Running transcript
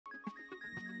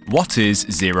What is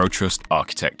Zero Trust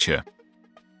architecture?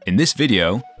 In this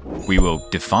video, we will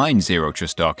define Zero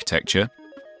Trust architecture,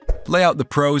 lay out the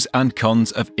pros and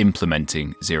cons of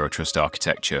implementing Zero Trust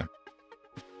architecture.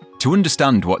 To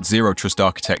understand what Zero Trust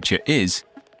architecture is,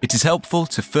 it is helpful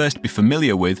to first be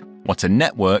familiar with what a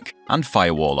network and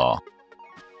firewall are.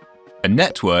 A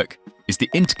network is the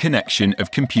interconnection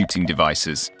of computing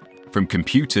devices, from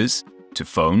computers to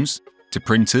phones to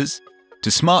printers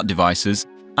to smart devices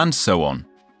and so on.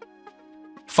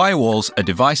 Firewalls are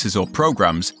devices or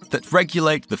programs that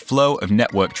regulate the flow of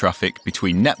network traffic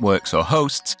between networks or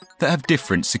hosts that have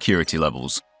different security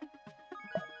levels.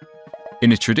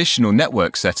 In a traditional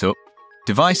network setup,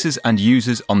 devices and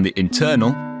users on the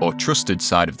internal or trusted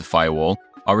side of the firewall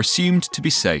are assumed to be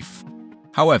safe.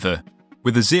 However,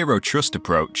 with a zero trust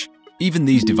approach, even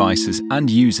these devices and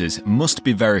users must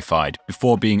be verified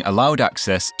before being allowed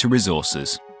access to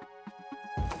resources.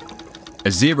 A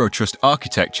zero trust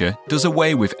architecture does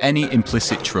away with any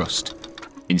implicit trust.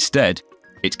 Instead,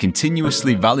 it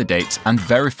continuously validates and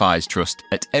verifies trust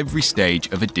at every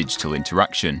stage of a digital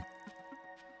interaction.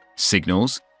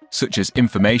 Signals, such as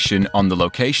information on the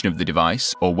location of the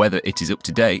device or whether it is up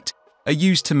to date, are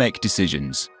used to make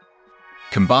decisions.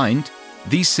 Combined,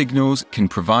 these signals can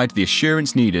provide the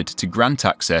assurance needed to grant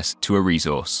access to a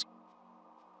resource.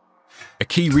 A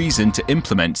key reason to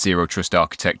implement zero trust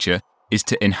architecture is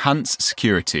to enhance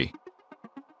security.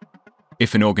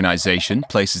 If an organization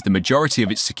places the majority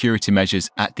of its security measures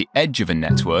at the edge of a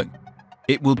network,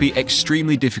 it will be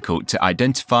extremely difficult to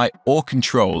identify or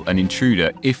control an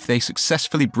intruder if they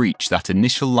successfully breach that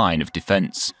initial line of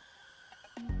defense.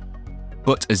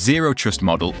 But a zero trust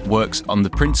model works on the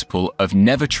principle of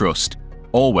never trust,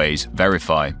 always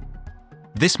verify.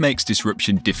 This makes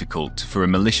disruption difficult for a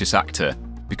malicious actor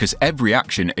because every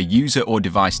action a user or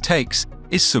device takes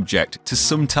is subject to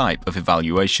some type of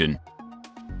evaluation.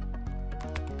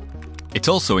 It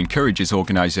also encourages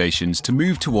organizations to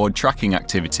move toward tracking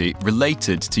activity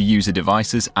related to user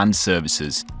devices and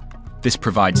services. This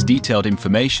provides detailed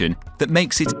information that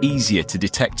makes it easier to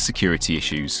detect security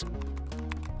issues.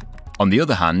 On the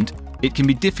other hand, it can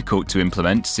be difficult to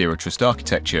implement zero trust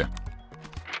architecture.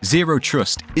 Zero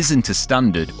trust isn't a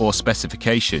standard or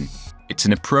specification, it's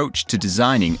an approach to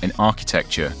designing an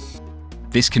architecture.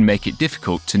 This can make it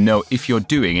difficult to know if you're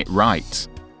doing it right.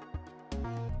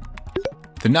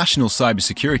 The National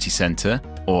Cybersecurity Centre,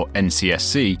 or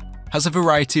NCSC, has a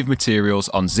variety of materials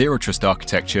on zero trust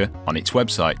architecture on its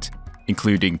website,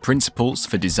 including principles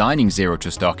for designing zero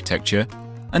trust architecture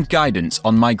and guidance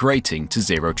on migrating to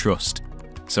zero trust.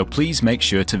 So please make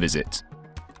sure to visit.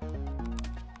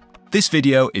 This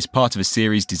video is part of a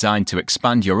series designed to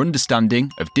expand your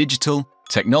understanding of digital,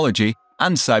 technology,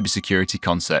 and cybersecurity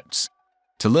concepts.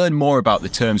 To learn more about the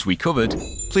terms we covered,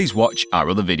 please watch our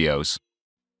other videos.